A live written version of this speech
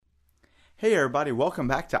Hey everybody, welcome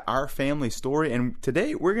back to Our Family Story, and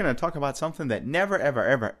today we're going to talk about something that never ever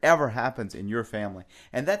ever ever happens in your family.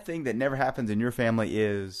 And that thing that never happens in your family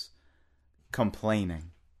is complaining.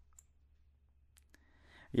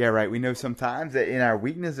 Yeah, right. We know sometimes that in our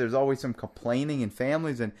weakness there's always some complaining in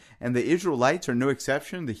families, and the Israelites are no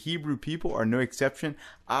exception. The Hebrew people are no exception.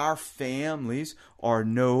 Our families are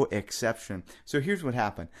no exception. So here's what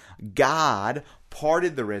happened. God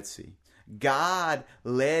parted the Red Sea. God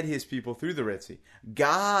led his people through the Red Sea.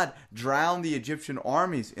 God drowned the Egyptian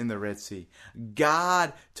armies in the Red Sea.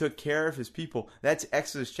 God took care of his people. That's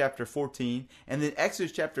Exodus chapter 14. And then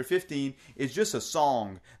Exodus chapter 15 is just a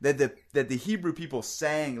song that the Hebrew people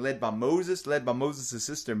sang, led by Moses'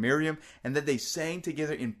 sister Miriam, and that they sang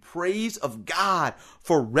together in praise of God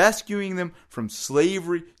for rescuing them from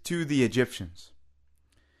slavery to the Egyptians.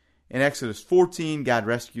 In Exodus 14, God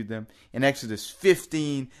rescued them. In Exodus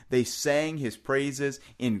 15, they sang his praises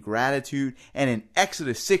in gratitude. And in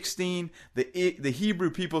Exodus 16, the Hebrew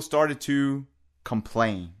people started to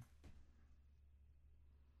complain.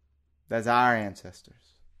 That's our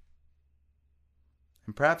ancestors.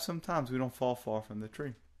 And perhaps sometimes we don't fall far from the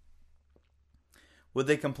tree. What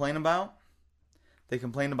they complain about? They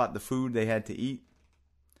complained about the food they had to eat.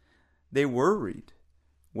 They worried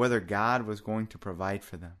whether God was going to provide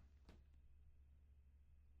for them.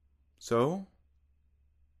 So,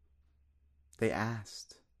 they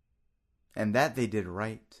asked. And that they did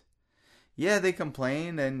right. Yeah, they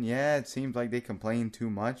complained, and yeah, it seems like they complained too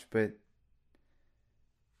much, but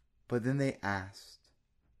then they asked.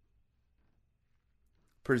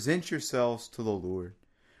 Present yourselves to the Lord,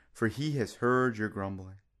 for he has heard your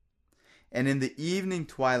grumbling. And in the evening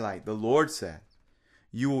twilight, the Lord said,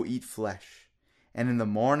 you will eat flesh, and in the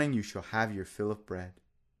morning you shall have your fill of bread.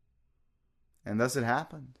 And thus it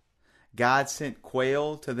happened. God sent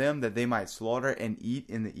quail to them that they might slaughter and eat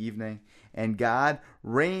in the evening. And God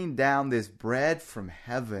rained down this bread from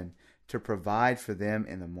heaven to provide for them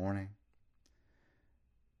in the morning.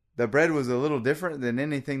 The bread was a little different than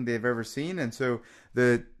anything they've ever seen. And so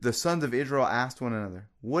the sons of Israel asked one another,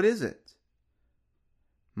 what is it?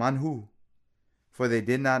 Manhu, for they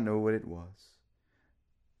did not know what it was.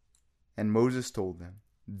 And Moses told them,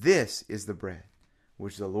 this is the bread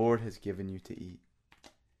which the Lord has given you to eat.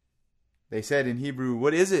 They said in Hebrew,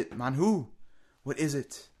 what is it? Manhu. What is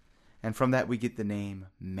it? And from that we get the name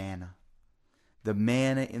manna. The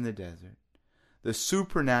manna in the desert. The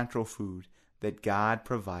supernatural food that God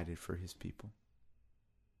provided for his people.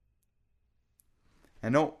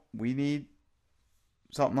 And no, we need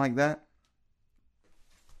something like that.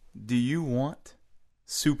 Do you want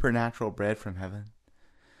supernatural bread from heaven?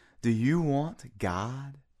 Do you want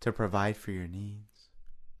God to provide for your needs?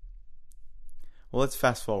 Well, let's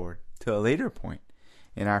fast forward to a later point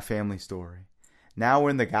in our family story. Now we're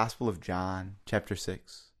in the Gospel of John, chapter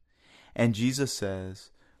 6. And Jesus says,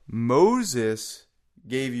 Moses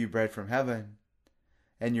gave you bread from heaven,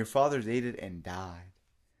 and your fathers ate it and died.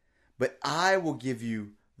 But I will give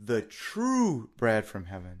you the true bread from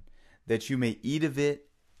heaven, that you may eat of it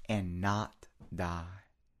and not die.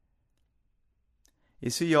 You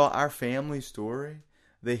see, y'all, our family story,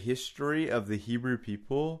 the history of the Hebrew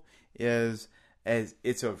people is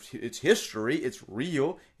it's history, it's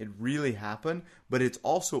real, it really happened, but it's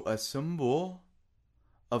also a symbol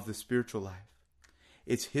of the spiritual life.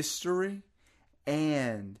 It's history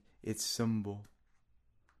and it's symbol.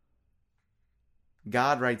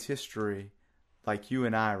 God writes history like you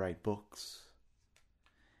and I write books.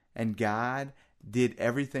 And God did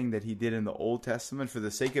everything that he did in the Old Testament for the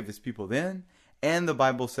sake of his people then, and the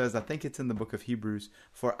Bible says, I think it's in the book of Hebrews,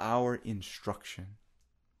 for our instruction.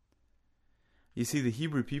 You see, the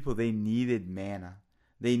Hebrew people, they needed manna.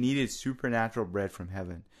 They needed supernatural bread from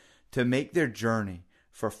heaven to make their journey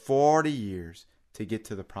for 40 years to get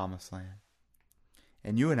to the promised land.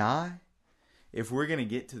 And you and I, if we're going to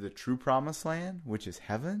get to the true promised land, which is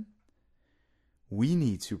heaven, we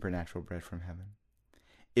need supernatural bread from heaven.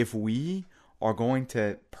 If we are going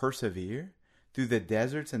to persevere through the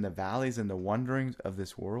deserts and the valleys and the wanderings of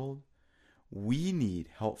this world, we need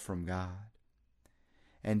help from God.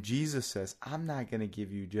 And Jesus says, I'm not going to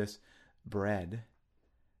give you just bread,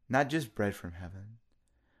 not just bread from heaven,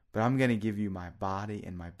 but I'm going to give you my body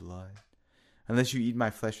and my blood. Unless you eat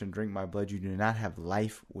my flesh and drink my blood, you do not have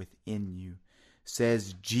life within you,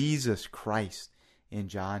 says Jesus Christ in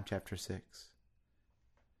John chapter 6.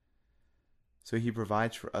 So he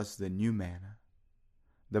provides for us the new manna,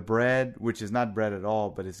 the bread which is not bread at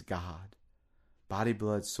all, but is God, body,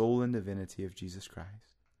 blood, soul, and divinity of Jesus Christ,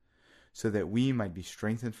 so that we might be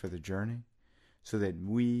strengthened for the journey, so that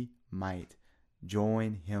we might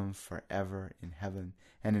join him forever in heaven.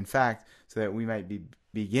 And in fact, so that we might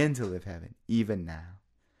begin to live heaven even now.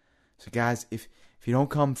 So guys, if you don't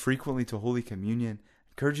come frequently to Holy Communion,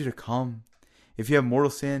 I encourage you to come. If you have mortal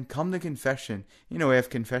sin, come to confession. We have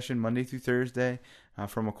confession Monday through Thursday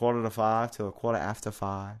from 4:45 till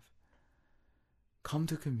 5:15. Come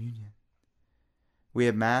to communion. We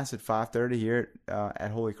have Mass at 5:30 here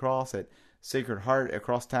at Holy Cross. At Sacred Heart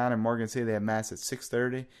across town in Morgan City, they have Mass at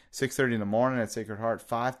 6:30. 6:30 in the morning at Sacred Heart,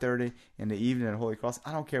 5:30 in the evening at Holy Cross.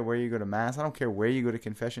 I don't care where you go to Mass. I don't care where you go to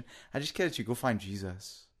confession. I just care that you go find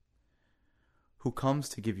Jesus, who comes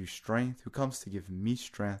to give you strength, who comes to give me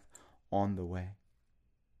strength on the way.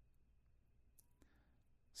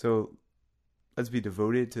 So let's be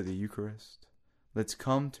devoted to the Eucharist. Let's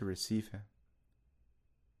come to receive him.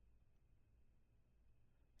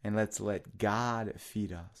 And let's let God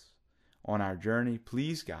feed us on our journey,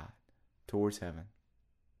 please God, towards heaven.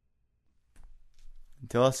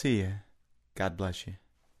 Until I see you, God bless you.